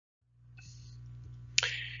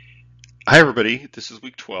Hi, everybody. This is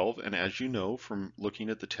week 12, and as you know from looking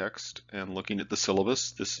at the text and looking at the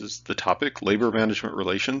syllabus, this is the topic, labor management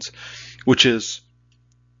relations, which is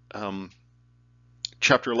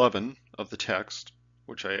chapter 11 of the text,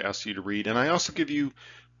 which I asked you to read. And I also give you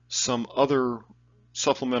some other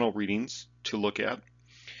supplemental readings to look at,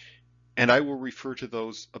 and I will refer to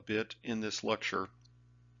those a bit in this lecture.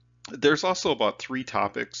 There's also about 3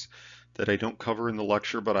 topics that I don't cover in the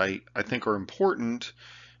lecture, but I think are important,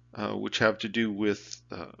 which have to do with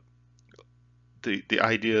the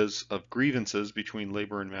ideas of grievances between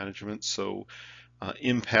labor and management. So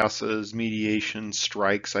impasses, mediation,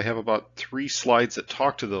 strikes. I have about 3 slides that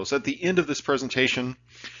talk to those. At the end of this presentation,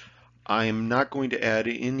 I am not going to add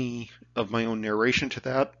any of my own narration to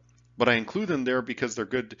that, but I include them there because they're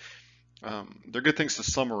good things to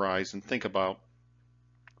summarize and think about.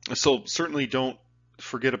 So certainly don't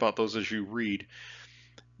forget about those as you read,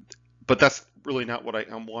 but that's really not what I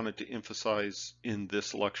wanted to emphasize in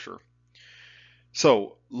this lecture.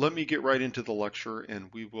 So let me get right into the lecture, and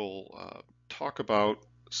we will talk about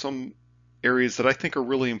some areas that I think are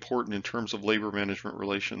really important in terms of labor management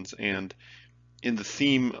relations and in the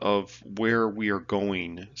theme of where we are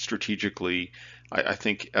going strategically. I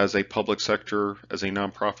think as a public sector, as a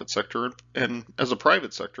nonprofit sector, and as a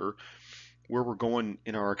private sector, where we're going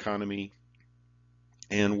in our economy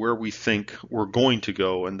and where we think we're going to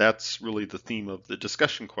go. And that's really the theme of the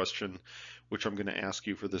discussion question, which I'm going to ask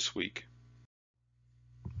you for this week.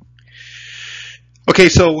 Okay,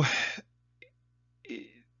 so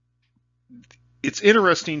it's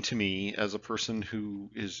interesting to me as a person who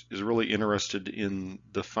is really interested in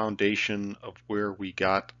the foundation of where we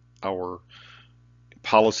got our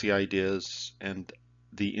policy ideas and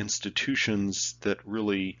the institutions that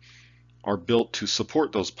really are built to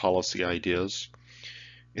support those policy ideas.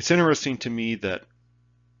 It's interesting to me that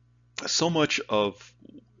so much of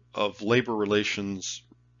labor relations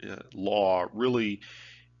law really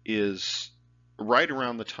is right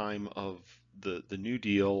around the time of the New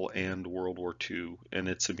Deal and World War II and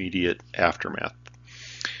its immediate aftermath.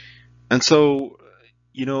 And so,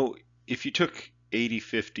 you know, if you took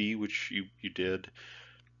 80-50, which you did,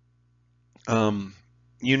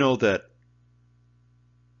 you know that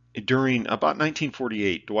during about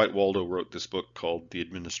 1948, Dwight Waldo wrote this book called The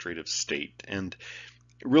Administrative State. And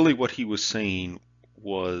really what he was saying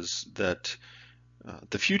was that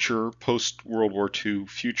the future, post-World War II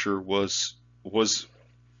future, was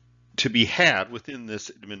to be had within this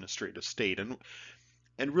administrative state.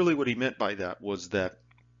 And really what he meant by that was that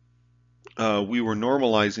we were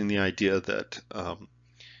normalizing the idea that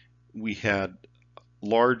we had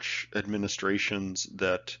large administrations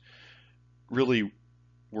that really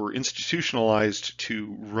were institutionalized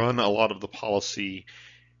to run a lot of the policy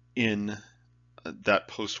in that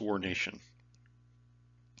post-war nation.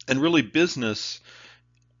 And really business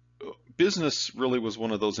really was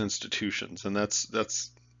one of those institutions, and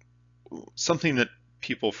that's something that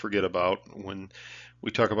people forget about when we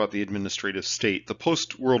talk about the administrative state. The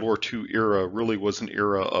post-World War II era really was an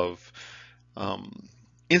era of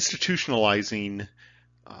institutionalizing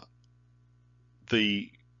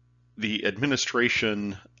the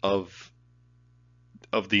administration of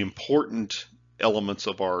the important elements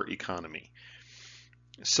of our economy.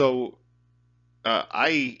 So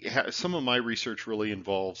some of my research really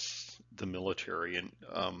involves the military, and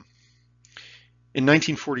in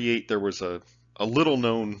 1948 there was a little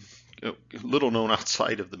known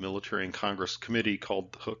outside of the military and Congress committee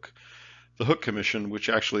called the Hook Commission, which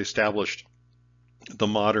actually established the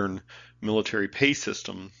modern military pay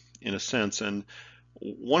system in a sense. And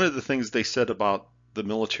one of the things they said about the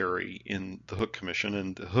military in the Hook Commission,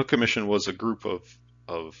 and the Hook Commission was a group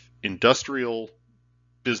of industrial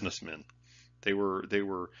businessmen. They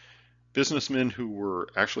were businessmen who were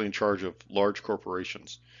actually in charge of large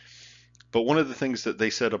corporations. But one of the things that they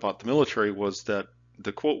said about the military was that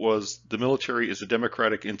the quote was, "The military is a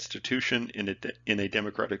democratic institution in a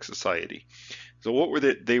democratic society." So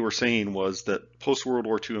what they were saying was that post-World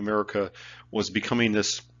War II America was becoming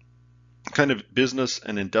this kind of business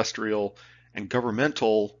and industrial and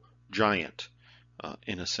governmental giant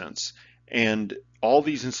in a sense. And all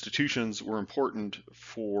these institutions were important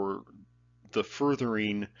for the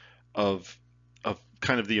furthering of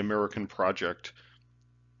kind of the American project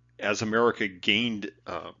as America gained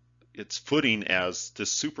its footing as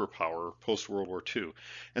this superpower post-World War II.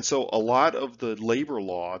 And so a lot of the labor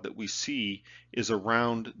law that we see is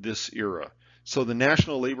around this era. So the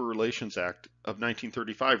National Labor Relations Act of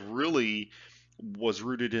 1935 really was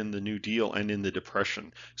rooted in the New Deal and in the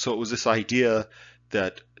Depression. So it was this idea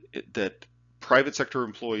that private sector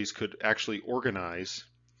employees could actually organize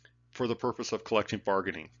for the purpose of collective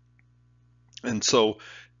bargaining. And so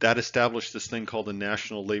that established this thing called the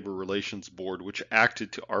National Labor Relations Board, which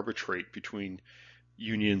acted to arbitrate between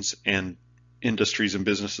unions and industries and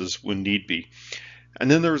businesses when need be. And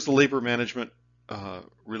then there was the Labor Management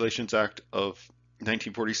Relations Act of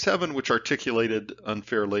 1947, which articulated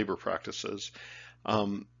unfair labor practices.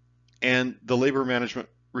 And the Labor Management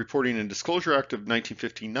Reporting and Disclosure Act of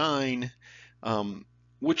 1959,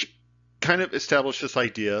 which kind of established this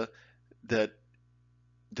idea that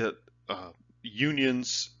that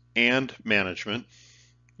unions and management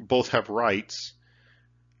both have rights,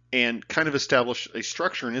 and kind of establish a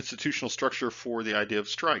structure, an institutional structure for the idea of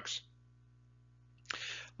strikes.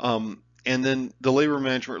 And then the Labor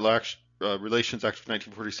Management Relations Act of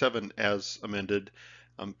 1947, as amended,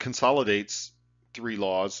 consolidates three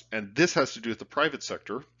laws, and this has to do with the private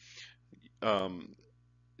sector.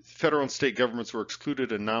 Federal and state governments were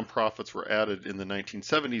excluded and nonprofits were added in the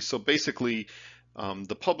 1970s. So basically,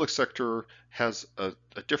 the public sector has a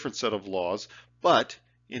different set of laws, but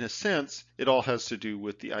in a sense, it all has to do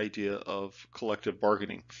with the idea of collective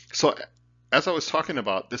bargaining. So as I was talking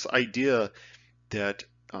about, this idea that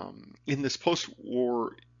in this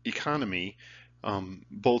post-war economy,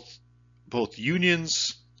 both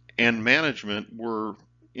unions and management were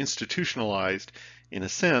institutionalized in a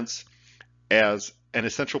sense as an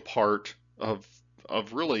essential part of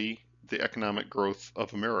really the economic growth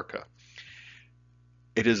of America.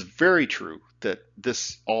 It is very true that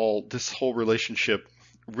this whole relationship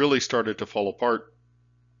really started to fall apart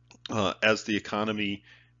as the economy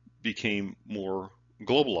became more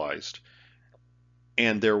globalized,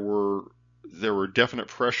 and there were definite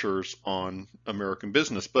pressures on American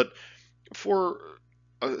business. But for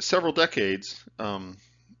several decades,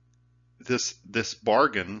 this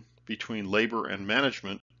bargain between labor and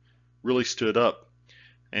management really stood up,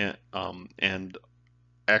 and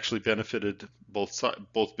actually benefited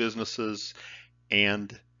both businesses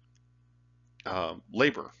and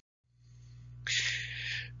labor.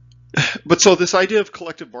 But so this idea of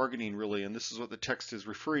collective bargaining really, and this is what the text is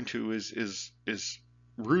referring to, is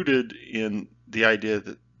rooted in the idea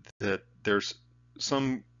that there's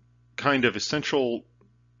some kind of essential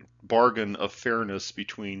bargain of fairness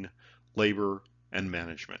between labor and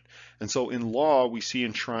management. And so in law, we see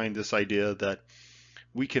enshrined this idea that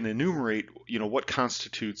we can enumerate, what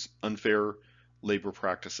constitutes unfair labor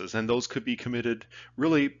practices, and those could be committed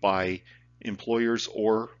really by employers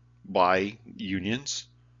or by unions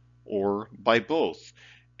or by both.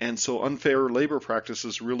 And so unfair labor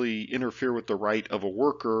practices really interfere with the right of a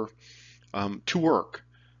worker to work.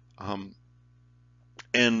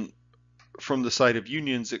 And from the side of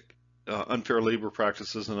unions, unfair labor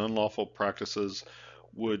practices and unlawful practices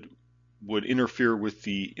would interfere with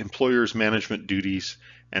the employer's management duties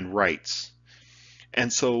and rights.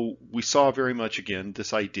 And so we saw very much, again,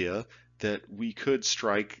 this idea that we could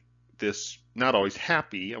strike this, not always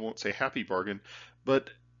happy, I won't say happy bargain, but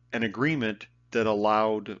an agreement that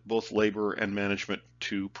allowed both labor and management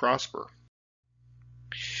to prosper.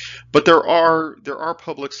 But there are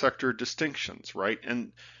public sector distinctions, right?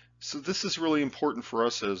 And so this is really important for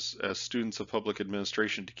us as students of public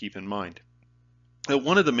administration to keep in mind.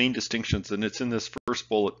 One of the main distinctions, and it's in this first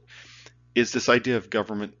bullet, is this idea of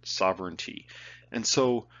government sovereignty. And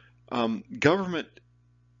so government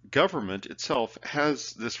itself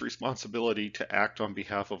has this responsibility to act on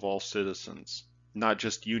behalf of all citizens, not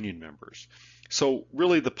just union members. So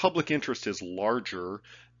really the public interest is larger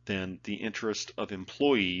than the interest of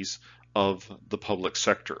employees of the public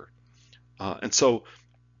sector. And so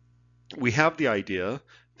we have the idea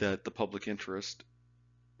that the public interest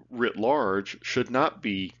writ large should not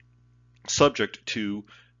be subject to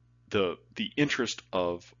the interest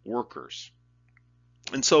of workers.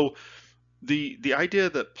 And so the idea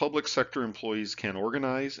that public sector employees can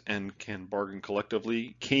organize and can bargain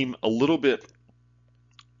collectively came a little bit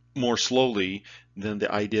more slowly than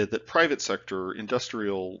the idea that private sector,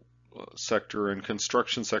 industrial sector, and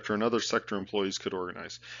construction sector and other sector employees could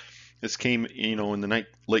organize. This came, in the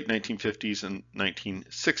late 1950s and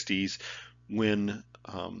 1960s when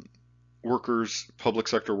public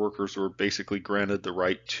sector workers were basically granted the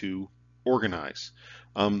right to organize.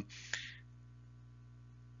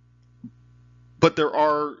 But there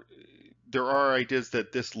are ideas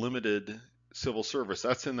that this limited civil service.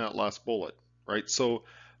 That's in that last bullet, right? So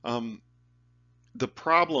the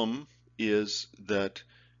problem is that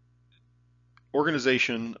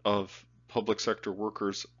organization of public sector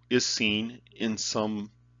workers is seen in some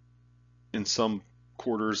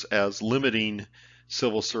quarters as limiting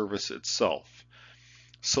civil service itself.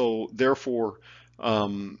 So therefore,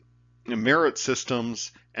 merit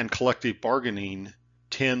systems and collective bargaining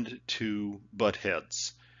tend to butt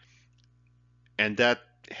heads. And that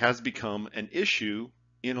has become an issue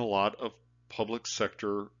in a lot of public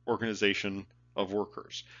sector organization of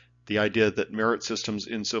workers. The idea that merit systems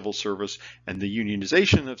in civil service and the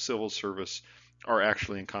unionization of civil service are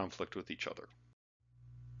actually in conflict with each other.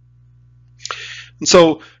 And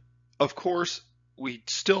so, of course, we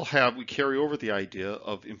carry over the idea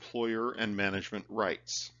of employer and management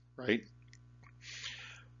rights, right?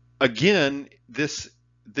 Again, this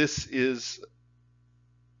is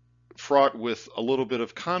fraught with a little bit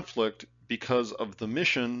of conflict because of the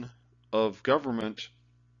mission of government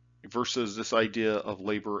versus this idea of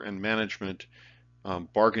labor and management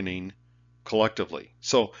bargaining collectively.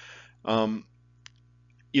 So,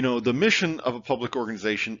 the mission of a public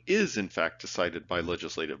organization is in fact decided by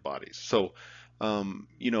legislative bodies. So,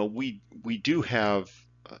 we do have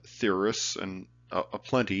theorists and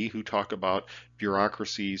aplenty who talk about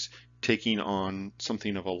bureaucracies taking on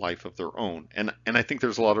something of a life of their own. And I think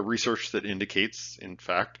there's a lot of research that indicates, in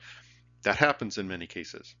fact, that happens in many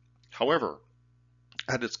cases. However,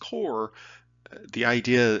 at its core, the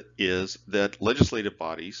idea is that legislative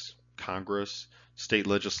bodies, Congress, state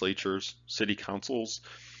legislatures, city councils,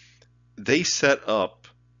 they set up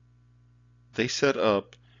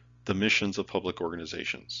the missions of public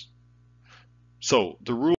organizations. So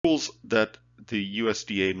the rules that the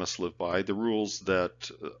USDA must live by, the rules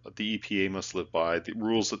that the EPA must live by, the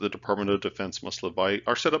rules that the Department of Defense must live by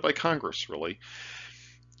are set up by Congress, really.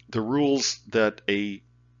 The rules that a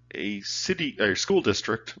school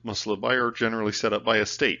district must live by are generally set up by a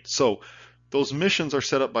state. So those missions are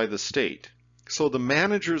set up by the state. So the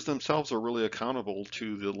managers themselves are really accountable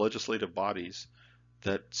to the legislative bodies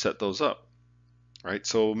that set those up, right?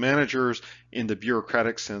 So managers in the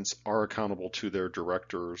bureaucratic sense are accountable to their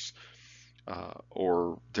directors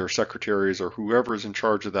or their secretaries or whoever is in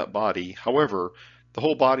charge of that body. However, the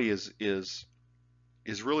whole body is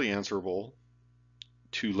really answerable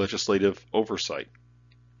to legislative oversight.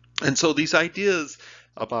 And so these ideas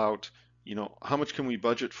about, how much can we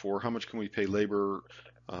budget for, how much can we pay labor,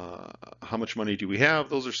 how much money do we have,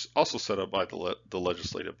 those are also set up by the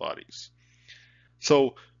legislative bodies.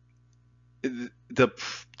 So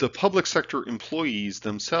the public sector employees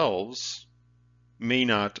themselves may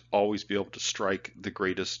not always be able to strike the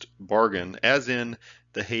greatest bargain, as in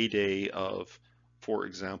the heyday of, for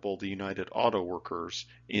example, the United Auto Workers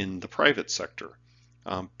in the private sector,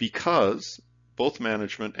 because both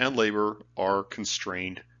management and labor are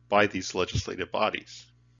constrained by these legislative bodies.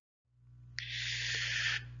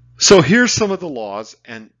 So here's some of the laws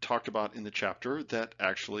and talked about in the chapter that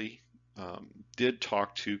actually did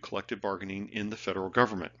talk to collective bargaining in the federal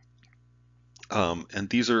government. And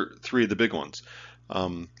these are three of the big ones.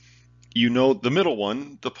 The middle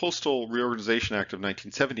one, the Postal Reorganization Act of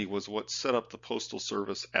 1970, was what set up the Postal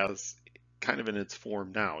Service as kind of in its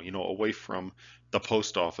form now, away from the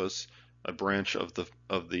post office, a branch of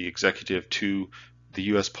the executive, to the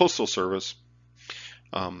U.S. Postal Service,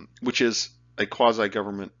 which is a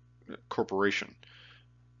quasi-government corporation.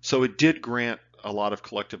 So it did grant a lot of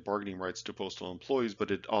collective bargaining rights to postal employees,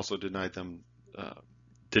 but it also denied them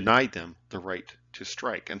the right to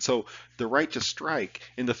strike. And so the right to strike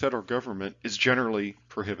in the federal government is generally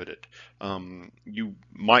prohibited. You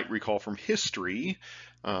might recall from history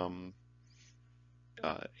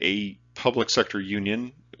a public sector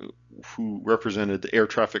union who represented the air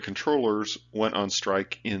traffic controllers went on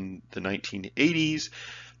strike in the 1980s,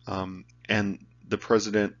 and the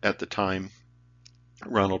president at the time,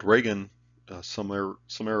 Ronald Reagan,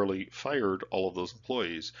 summarily fired all of those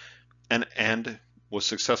employees, and was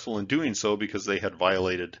successful in doing so because they had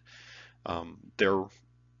violated the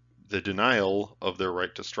denial of their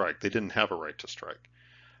right to strike. They didn't have a right to strike.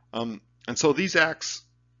 And so these acts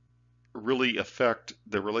really affect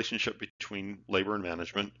the relationship between labor and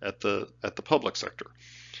management at the public sector.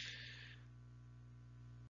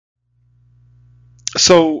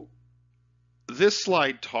 So this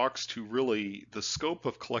slide talks to really the scope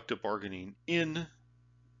of collective bargaining in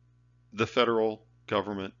the federal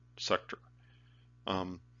government sector.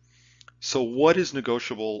 So what is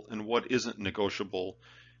negotiable and what isn't negotiable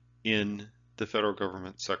in the federal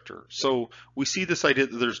government sector? So we see this idea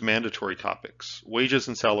that there's mandatory topics: wages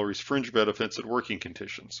and salaries, fringe benefits, and working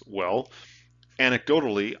conditions. Well,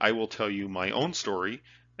 anecdotally, I will tell you my own story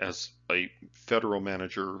as a federal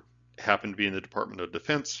manager, happened to be in the Department of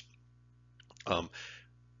Defense.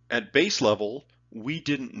 At base level, we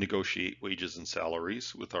didn't negotiate wages and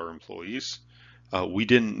salaries with our employees. We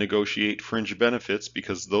didn't negotiate fringe benefits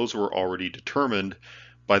because those were already determined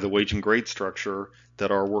by the wage and grade structure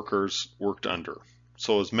that our workers worked under.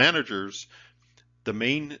 So as managers, The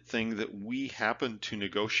main thing that we happened to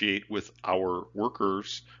negotiate with our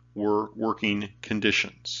workers were working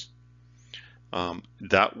conditions.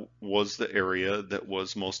 That was the area that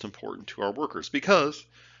was most important to our workers, because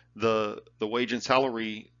the wage and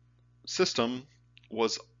salary system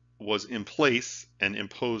was in place and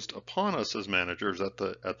imposed upon us as managers at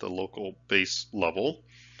the local base level,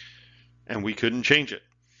 and we couldn't change it.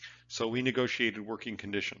 So we negotiated working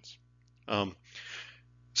conditions.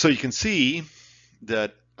 So you can see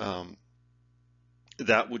that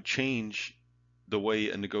that would change the way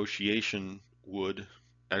a negotiation would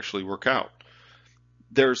actually work out.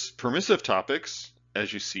 There's permissive topics,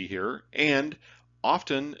 as you see here, and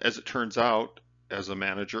often, as it turns out, as a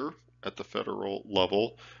manager at the federal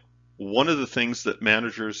level, one of the things that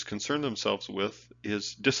managers concern themselves with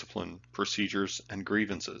is discipline procedures and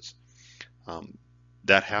grievances.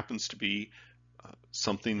 That happens to be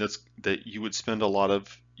something that you would spend a lot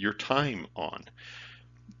of your time on.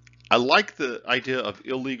 I like the idea of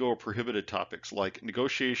illegal or prohibited topics like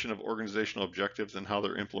negotiation of organizational objectives and how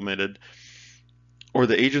they're implemented, or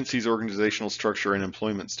the agency's organizational structure and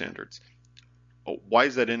employment standards. Why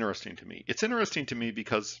is that interesting to me? It's interesting to me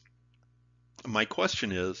because my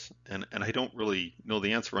question is, and I don't really know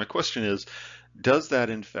the answer, my question is, does that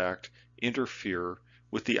in fact interfere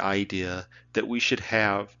with the idea that we should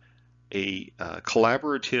have a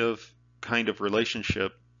collaborative kind of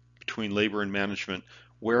relationship between labor and management,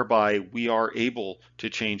 whereby we are able to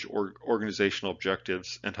change organizational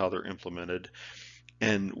objectives and how they're implemented,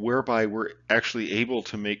 and whereby we're actually able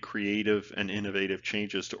to make creative and innovative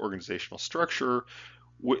changes to organizational structure,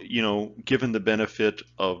 given the benefit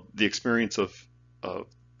of the experience of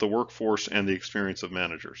the workforce and the experience of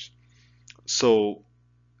managers. So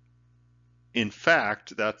in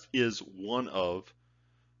fact, that is one of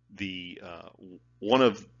the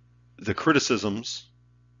criticisms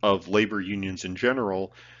of labor unions in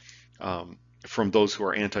general, from those who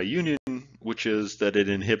are anti-union, which is that it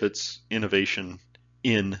inhibits innovation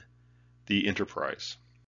in the enterprise.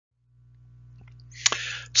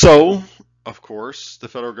 So, of course, the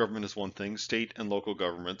federal government is one thing, state and local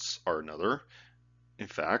governments are another. In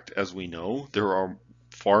fact, as we know, there are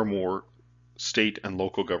far more state and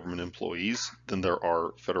local government employees than there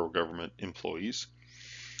are federal government employees.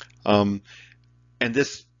 And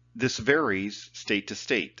this varies state to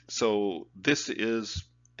state. So this is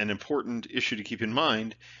an important issue to keep in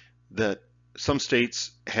mind, that some states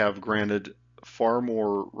have granted far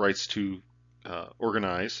more rights to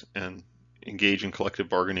organize and engage in collective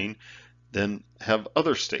bargaining than have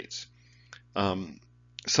other states.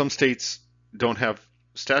 Some states don't have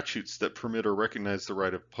statutes that permit or recognize the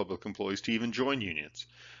right of public employees to even join unions.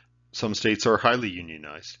 Some states are highly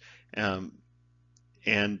unionized.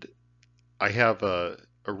 And I have a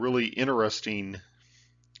really interesting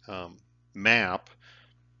map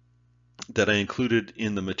that I included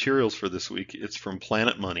in the materials for this week. It's from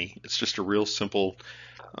Planet Money. It's just a real simple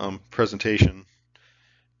presentation.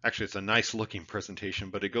 Actually, it's a nice looking presentation,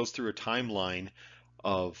 but it goes through a timeline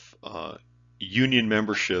of union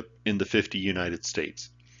membership in the 50 United States.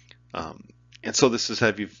 And so this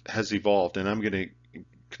has evolved, and I'm going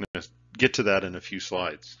to get to that in a few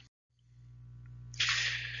slides.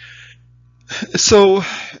 So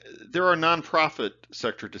there are nonprofit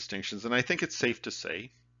sector distinctions, and I think it's safe to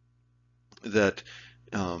say that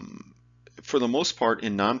for the most part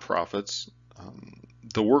in nonprofits,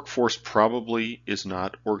 the workforce probably is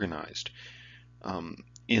not organized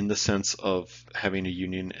in the sense of having a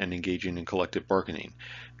union and engaging in collective bargaining.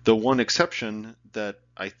 The one exception that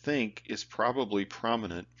I think is probably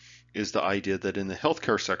prominent is the idea that in the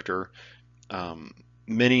healthcare sector,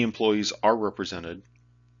 many employees are represented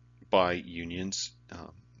by unions,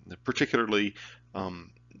 particularly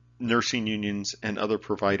nursing unions and other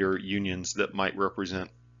provider unions that might represent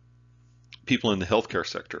people in the healthcare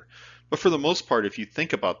sector. But for the most part, if you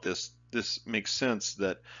think about this, this makes sense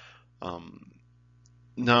that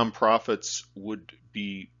nonprofits would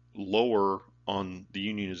be lower on the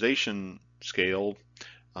unionization scale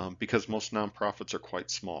because most nonprofits are quite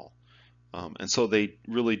small. And so they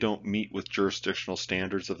really don't meet with jurisdictional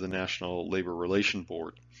standards of the National Labor Relations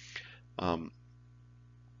Board. The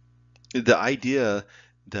idea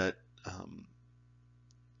that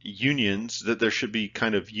unions, that there should be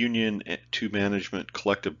kind of union to management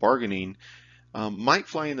collective bargaining, might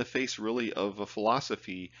fly in the face really of a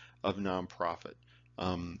philosophy of nonprofit.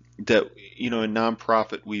 That, in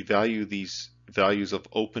nonprofit, we value these values of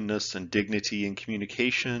openness and dignity and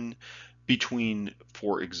communication between,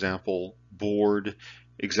 for example, board,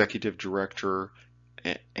 executive director,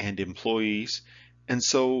 and employees. And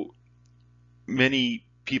so many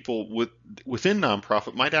people within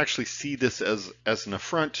nonprofit might actually see this as an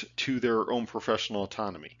affront to their own professional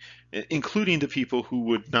autonomy, including the people who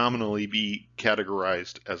would nominally be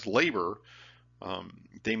categorized as labor.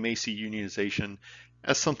 They may see unionization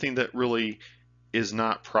as something that really is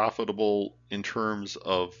not profitable in terms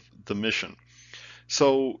of the mission.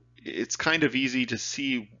 So it's kind of easy to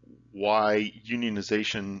see why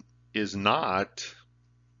unionization is not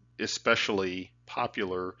especially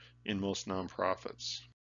popular in most nonprofits.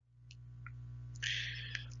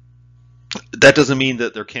 That doesn't mean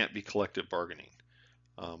that there can't be collective bargaining.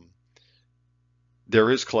 Um,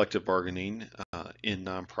 there is collective bargaining in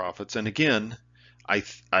nonprofits, and again, I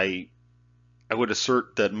would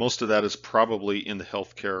assert that most of that is probably in the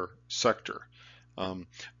healthcare sector.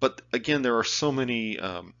 But again, there are so many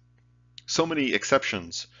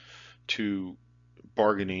exceptions to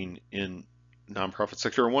bargaining in nonprofit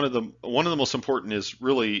sector. And one of the most important is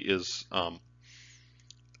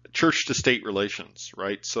church to state relations,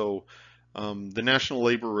 right? So the National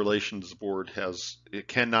Labor Relations Board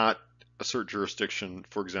cannot assert jurisdiction,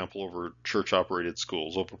 for example, over church operated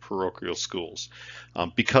schools, over parochial schools,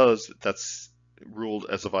 because that's ruled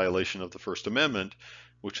as a violation of the First Amendment,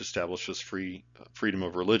 which establishes freedom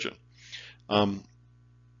of religion.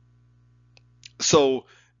 So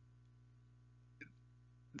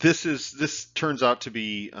this turns out to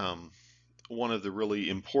be one of the really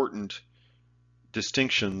important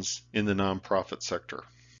distinctions in the nonprofit sector.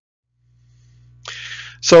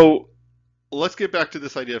 So let's get back to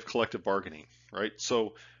this idea of collective bargaining, right?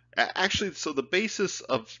 So actually, the basis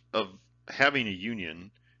of having a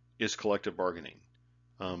union is collective bargaining.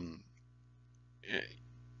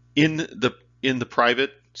 In the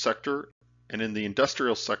private sector and in the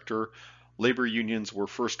industrial sector, labor unions were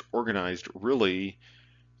first organized really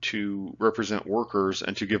to represent workers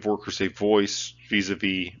and to give workers a voice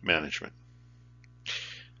vis-a-vis management.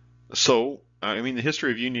 So, I mean, the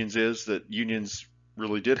history of unions is that unions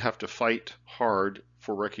really did have to fight hard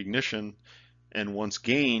for recognition, and once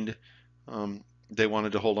gained, they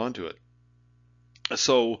wanted to hold on to it.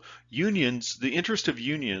 So unions, the interest of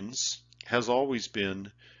unions has always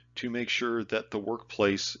been to make sure that the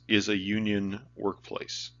workplace is a union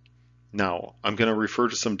workplace. Now, I'm going to refer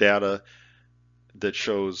to some data that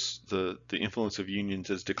shows the influence of unions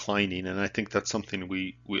is declining, and I think that's something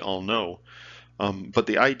we all know. But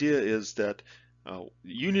the idea is that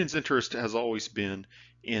unions' interest has always been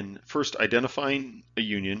in first identifying a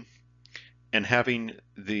union and having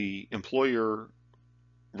the employer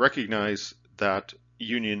recognize that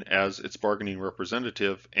union as its bargaining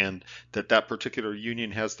representative, and that particular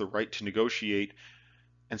union has the right to negotiate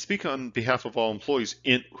and speak on behalf of all employees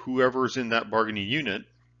in whoever's in that bargaining unit.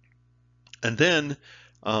 And then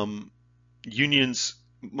unions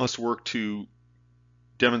must work to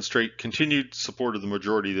demonstrate continued support of the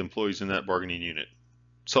majority of the employees in that bargaining unit.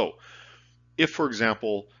 So if, for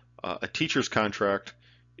example, a teacher's contract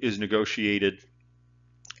is negotiated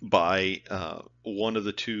by one of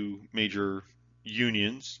the two major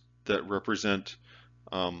unions that represent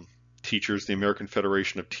teachers, the American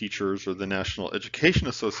Federation of Teachers or the National Education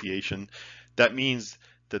Association, that means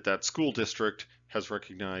that school district has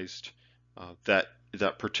recognized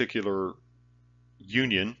that particular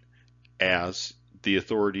union as the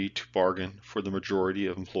authority to bargain for the majority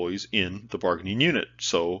of employees in the bargaining unit.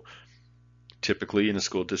 So typically in a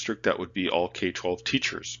school district, that would be all K-12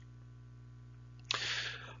 teachers.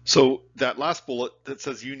 So that last bullet that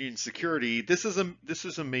says union security, this is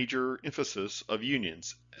a major emphasis of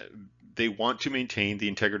unions. They want to maintain the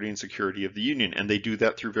integrity and security of the union, and they do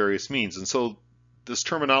that through various means. And so this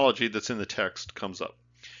terminology that's in the text comes up.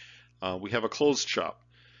 We have a closed shop,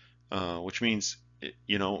 which means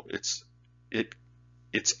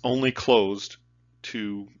it's only closed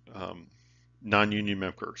to non-union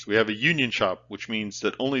members. We have a union shop, which means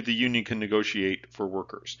that only the union can negotiate for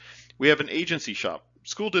workers. We have an agency shop.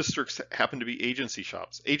 School districts happen to be agency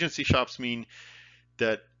shops. Agency shops mean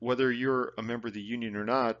that whether you're a member of the union or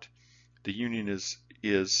not, the union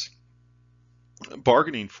is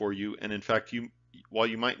bargaining for you, and in fact, while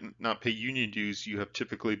you might not pay union dues, you have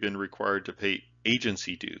typically been required to pay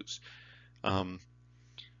agency dues.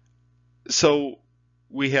 So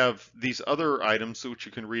we have these other items which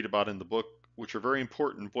you can read about in the book, which are very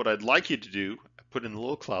important. What I'd like you to do, I put in the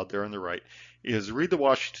little cloud there on the right, is read the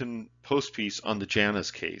Washington Post piece on the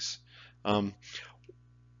Janus case.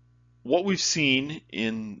 What we've seen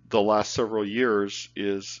in the last several years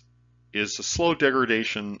is a slow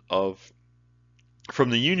degradation from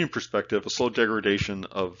the union perspective, a slow degradation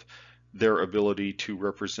of their ability to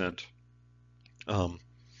represent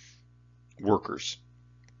workers.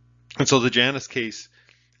 And so the Janus case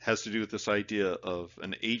has to do with this idea of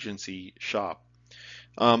an agency shop.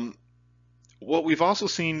 Um, what we've also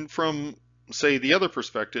seen from, say, the other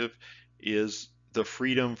perspective is the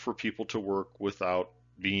freedom for people to work without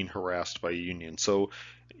being harassed by a union. So,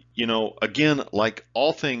 again, like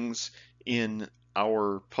all things in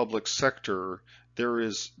our public sector,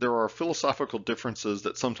 there are philosophical differences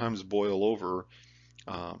that sometimes boil over,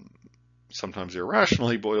 um, sometimes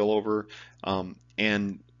irrationally boil over,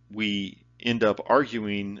 and we end up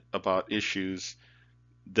arguing about issues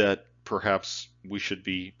that perhaps we should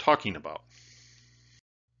be talking about.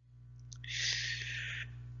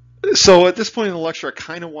 So at this point in the lecture, I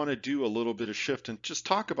kind of want to do a little bit of shift and just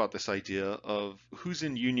talk about this idea of who's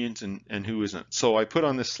in unions and who isn't. So I put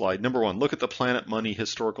on this slide, number one, look at the Planet Money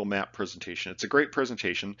historical map presentation. It's a great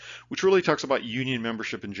presentation, which really talks about union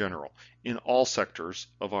membership in general in all sectors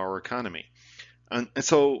of our economy. And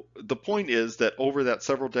so the point is that over that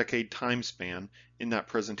several decade time span in that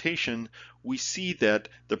presentation, we see that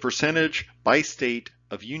the percentage by state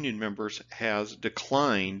of union members has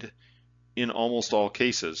declined in almost all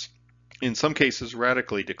cases. In some cases,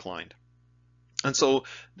 radically declined. And so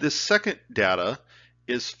this second data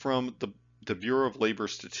is from the Bureau of Labor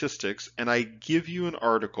Statistics, and I give you an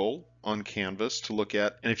article on Canvas to look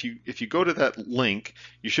at. And if you go to that link,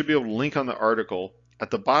 you should be able to link on the article. At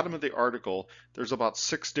the bottom of the article, there's about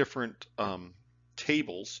 6 different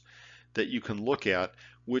tables that you can look at,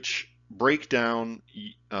 which break down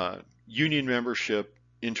union membership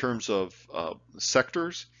in terms of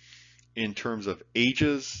sectors, in terms of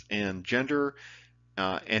ages and gender,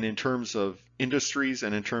 and in terms of industries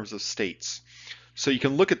and in terms of states. So you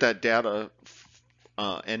can look at that data,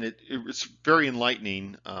 and it's very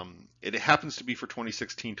enlightening. It happens to be for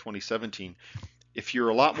 2016, 2017. If you're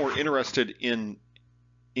a lot more interested in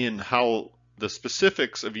how the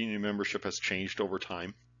specifics of union membership has changed over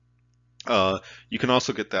time, you can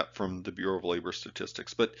also get that from the Bureau of Labor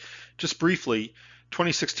Statistics. But just briefly,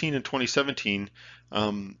 2016 and 2017,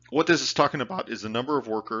 what this is talking about is the number of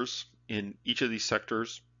workers in each of these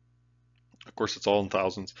sectors. Of course, it's all in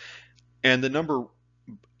thousands. And the number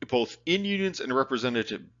both in unions and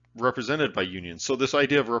represented by unions. So this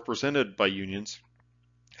idea of represented by unions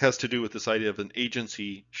has to do with this idea of an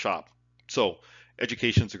agency shop. So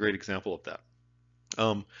education is a great example of that.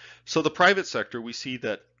 So the private sector, we see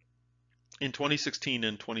that in 2016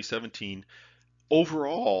 and 2017,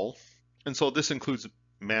 overall, and so this includes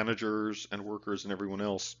managers and workers and everyone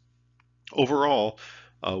else, overall,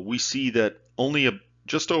 we see that only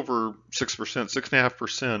just over 6%,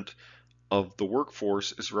 6.5% of the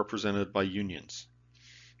workforce is represented by unions,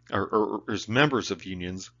 or is members of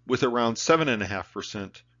unions, with around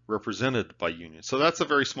 7.5% represented by unions. So that's a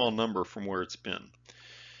very small number from where it's been.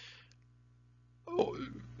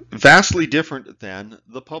 Vastly different than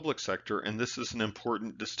the public sector, and this is an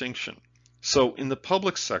important distinction. So in the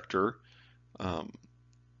public sector,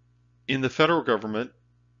 in the federal government,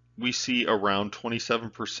 we see around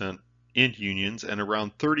 27% in unions and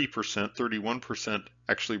around 30%, 31%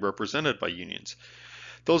 actually represented by unions.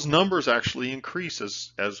 Those numbers actually increase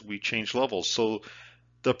as we change levels. So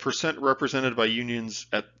the percent represented by unions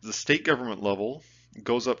at the state government level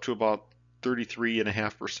goes up to about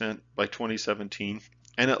 33.5% by 2017.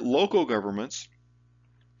 And at local governments,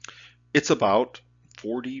 it's about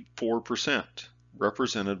 44%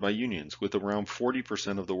 represented by unions, with around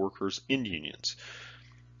 40% of the workers in unions.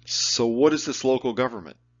 So what is this local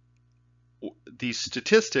government? These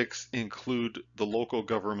statistics include the local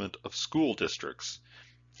government of school districts.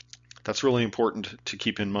 That's really important to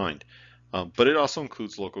keep in mind. But it also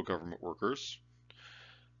includes local government workers.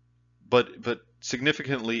 But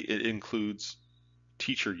significantly, it includes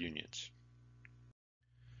teacher unions.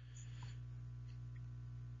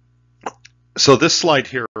 So this slide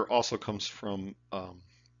here also comes from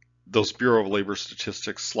those Bureau of Labor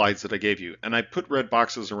Statistics slides that I gave you. And I put red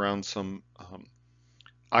boxes around some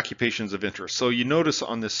occupations of interest. So you notice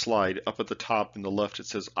on this slide up at the top in the left, it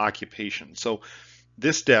says occupation. So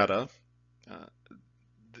this data,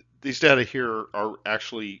 these data here are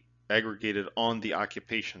actually aggregated on the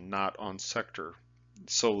occupation, not on sector.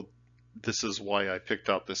 So this is why I picked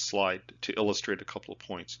out this slide, to illustrate a couple of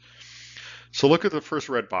points. So look at the first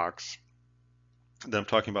red box that I'm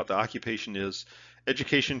talking about. The occupation is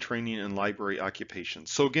education, training, and library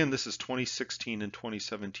occupations. So again, this is 2016 and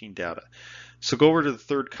 2017 data. So go over to the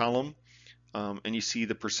third column, and you see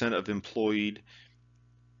the percent of employed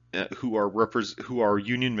who are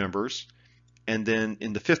union members. And then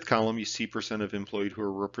in the fifth column, you see percent of employed who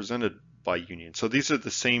are represented by union. So these are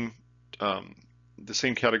the same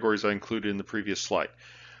categories I included in the previous slide.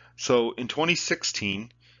 So in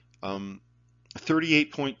 2016,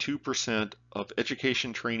 38.2% of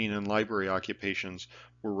education, training, and library occupations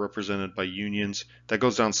were represented by unions. That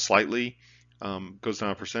goes down slightly, goes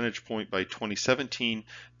down a percentage point by 2017.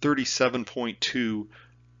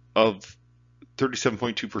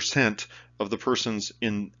 37.2% of the persons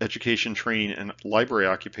in education, training, and library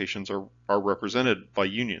occupations are represented by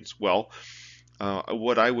unions. Well,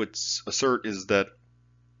 what I would assert is that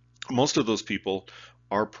most of those people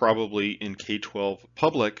are probably in K-12,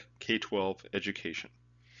 public K-12 education.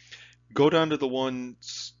 Go down to the one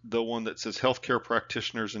that says healthcare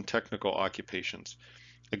practitioners and technical occupations.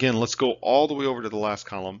 Again, let's go all the way over to the last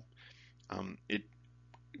column.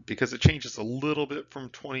 Because it changes a little bit from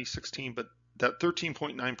 2016, but that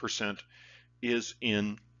 13.9% is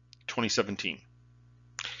in 2017.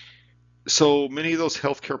 So many of those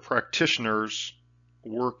healthcare practitioners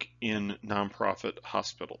work in nonprofit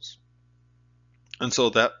hospitals. And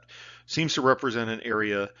so that seems to represent an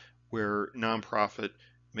area where nonprofit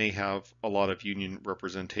may have a lot of union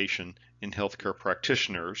representation in healthcare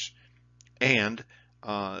practitioners, and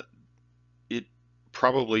it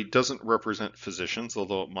probably doesn't represent physicians,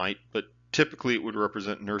 although it might, but typically it would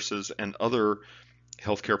represent nurses and other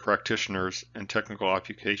healthcare practitioners and technical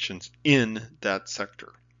occupations in that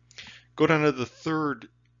sector. Go down to the third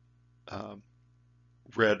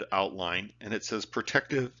red outline, and it says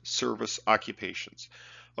protective service occupations.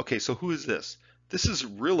 Okay, so who is this? This is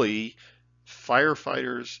really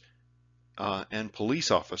firefighters and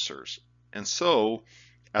police officers. And so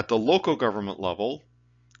at the local government level,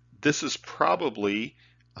 this is probably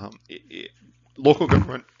local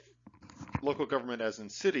government as in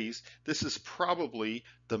cities, this is probably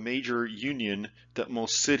the major union that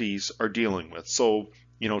most cities are dealing with. So,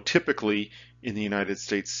 typically in the United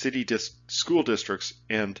States, school districts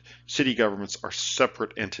and city governments are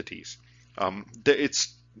separate entities.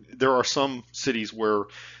 There are some cities where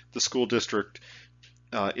the school district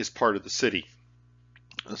is part of the city,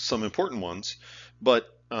 some important ones, but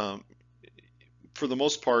for the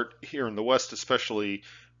most part, here in the West especially,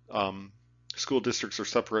 school districts are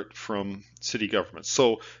separate from city governments.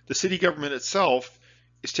 So the city government itself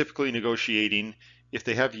is typically negotiating, if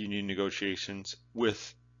they have union negotiations,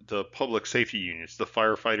 with the public safety unions, the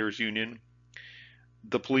firefighters union,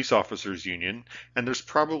 the police officers union, and there's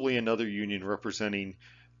probably another union representing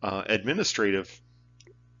administrative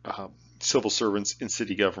civil servants in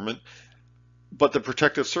city government. But the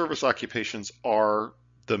protective service occupations are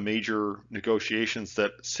the major negotiations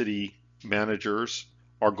that city managers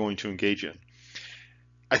are going to engage in.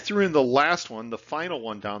 I threw in the last one, the final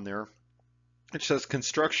one down there. It says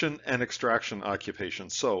construction and extraction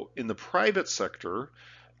occupations. So in the private sector,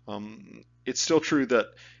 it's still true that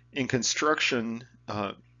in construction,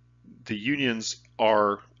 the unions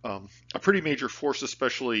are a pretty major force,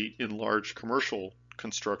 especially in large commercial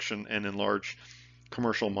construction and in large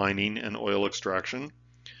commercial mining and oil extraction.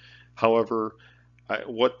 However,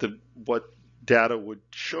 what data would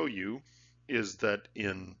show you is that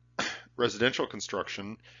in residential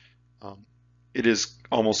construction, it is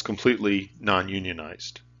almost completely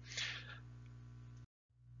non-unionized.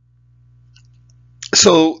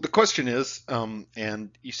 So the question is,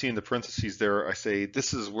 and you see in the parentheses there, I say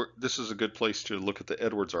this is a good place to look at the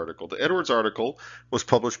Edwards article. The Edwards article was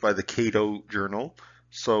published by the Cato Journal.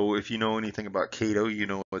 So if you know anything about Cato, you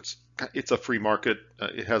know it's a free market.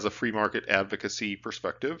 It has a free market advocacy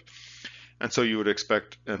perspective, and so you would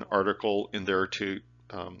expect an article in there to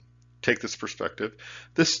take this perspective.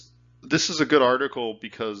 This is a good article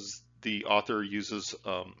because the author uses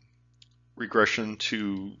regression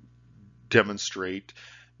to demonstrate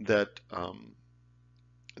that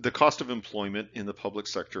the cost of employment in the public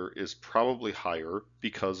sector is probably higher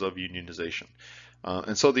because of unionization.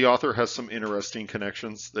 And so the author has some interesting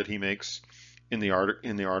connections that he makes in the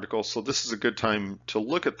article. So this is a good time to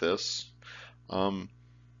look at this.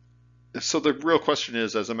 So the real question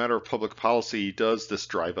is, as a matter of public policy, does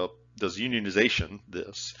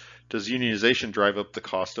unionization drive up the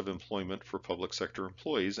cost of employment for public sector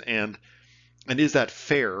employees? And is that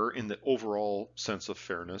fair in the overall sense of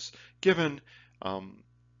fairness, given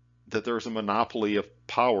that there's a monopoly of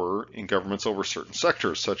power in governments over certain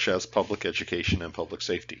sectors, such as public education and public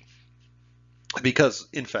safety? Because,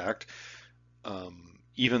 in fact,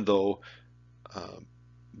 even though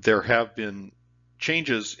there have been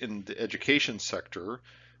changes in the education sector,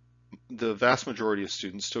 the vast majority of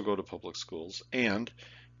students still go to public schools, and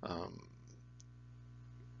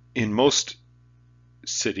in most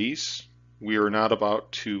cities, we are not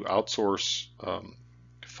about to outsource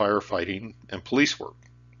firefighting and police work.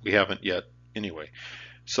 We haven't yet anyway.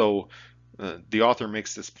 So the author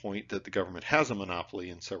makes this point that the government has a monopoly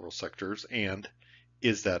in several sectors, and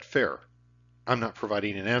is that fair? I'm not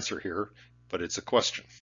providing an answer here, but it's a question.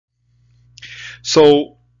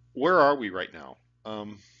 So where are we right now?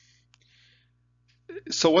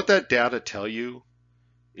 So what that data tell you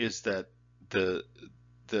is that the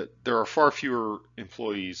there are far fewer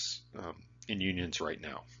employees in unions right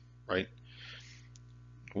now, right?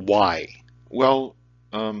 Why? Well,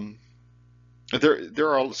 um,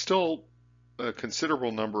 there are still a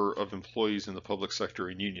considerable number of employees in the public sector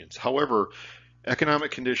in unions. However,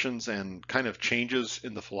 economic conditions and kind of changes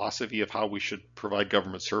in the philosophy of how we should provide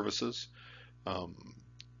government services, um,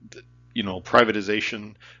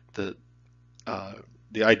 privatization, the uh,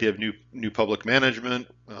 the idea of new public management,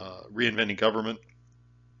 reinventing government,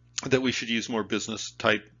 that we should use more business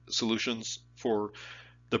type solutions for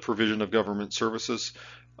the provision of government services.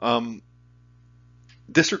 Um,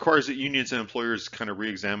 this requires that unions and employers kind of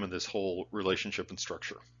re-examine this whole relationship and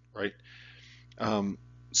structure, right? Um,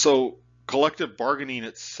 so collective bargaining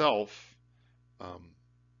itself um,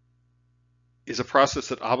 is a process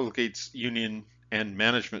that obligates union and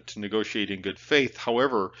management to negotiate in good faith.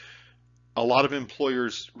 However, a lot of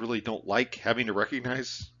employers really don't like having to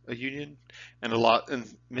recognize a union,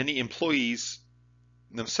 and many employees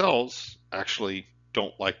themselves actually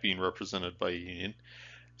don't like being represented by a union.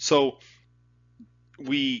 So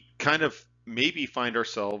we kind of maybe find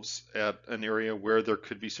ourselves at an area where there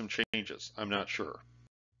could be some changes. I'm not sure.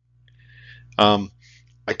 Um,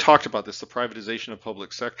 I talked about this, the privatization of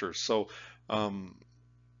public sectors. So, um,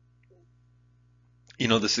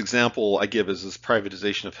 this example I give is this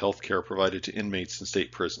privatization of healthcare provided to inmates in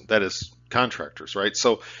state prison. That is contractors, right?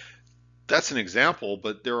 So that's an example,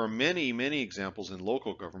 but there are many, many examples in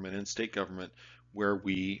local government and state government where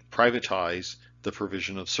we privatize the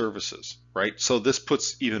provision of services, right? So this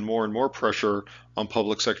puts even more and more pressure on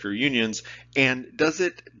public sector unions. And does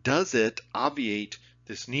it obviate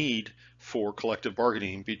this need for collective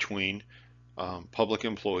bargaining between public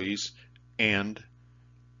employees and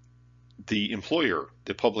the employer,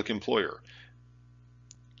 the public employer?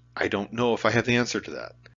 I don't know if I have the answer to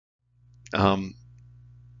that. Um,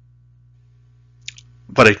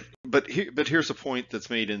 but here's a point that's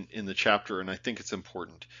made in the chapter, and I think it's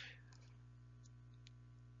important.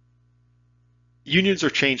 Unions are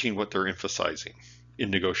changing what they're emphasizing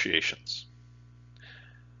in negotiations.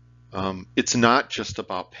 It's not just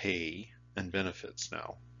about pay and benefits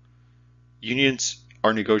now. Unions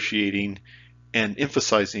are negotiating and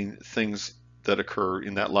emphasizing things that occur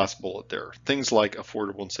in that last bullet there. Things like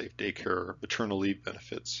affordable and safe daycare, maternal leave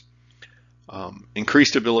benefits,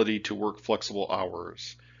 increased ability to work flexible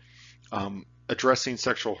hours, addressing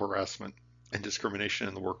sexual harassment and discrimination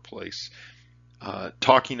in the workplace,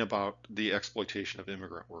 talking about the exploitation of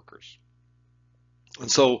immigrant workers.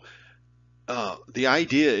 And so the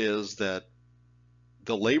idea is that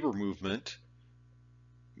the labor movement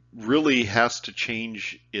really has to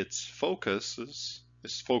change its focus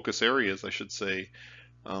areas, I should say,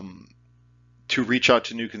 to reach out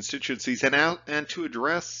to new constituencies and to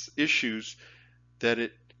address issues that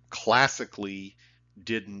it classically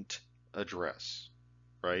didn't address,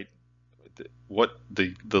 right? What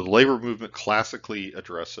the labor movement classically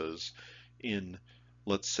addresses in,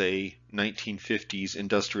 let's say, 1950s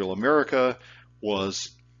industrial America was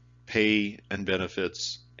pay and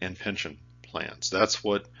benefits and pension plans. That's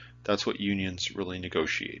what unions really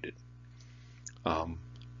negotiated.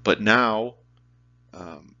 But now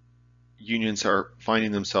unions are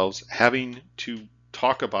finding themselves having to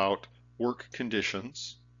talk about work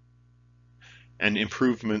conditions and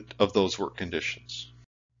improvement of those work conditions.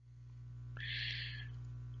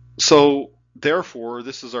 So therefore,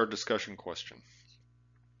 this is our discussion question.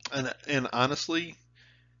 And honestly,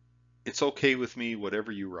 it's okay with me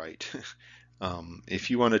whatever you write.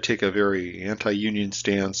 If you want to take a very anti-union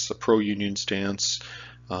stance, a pro-union stance,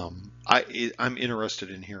 I'm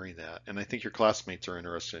interested in hearing that, and I think your classmates are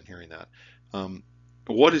interested in hearing that.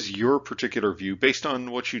 What is your particular view based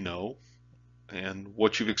on what you know and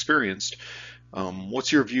what you've experienced?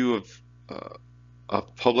 What's your view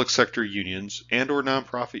of public sector unions and or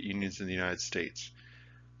nonprofit unions in the United States?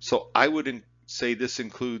 So I would say this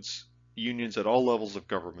includes unions at all levels of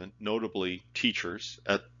government, notably teachers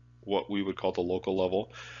at what we would call the local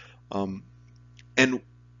level. And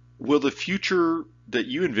will the future that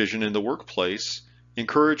you envision in the workplace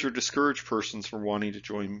encourage or discourage persons from wanting to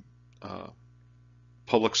join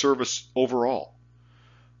public service overall?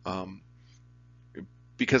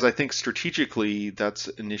 Because I think strategically that's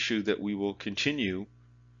an issue that we will continue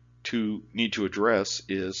to need to address,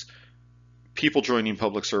 is people joining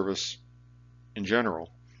public service in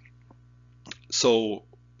general. So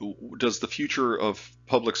does the future of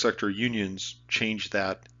public sector unions change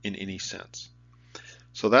that in any sense?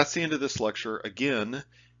 So that's the end of this lecture. Again,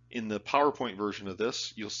 in the PowerPoint version of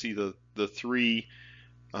this, you'll see the three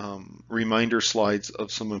reminder slides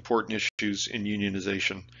of some important issues in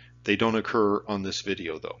unionization. They don't occur on this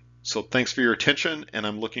video though. So thanks for your attention, and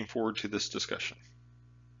I'm looking forward to this discussion.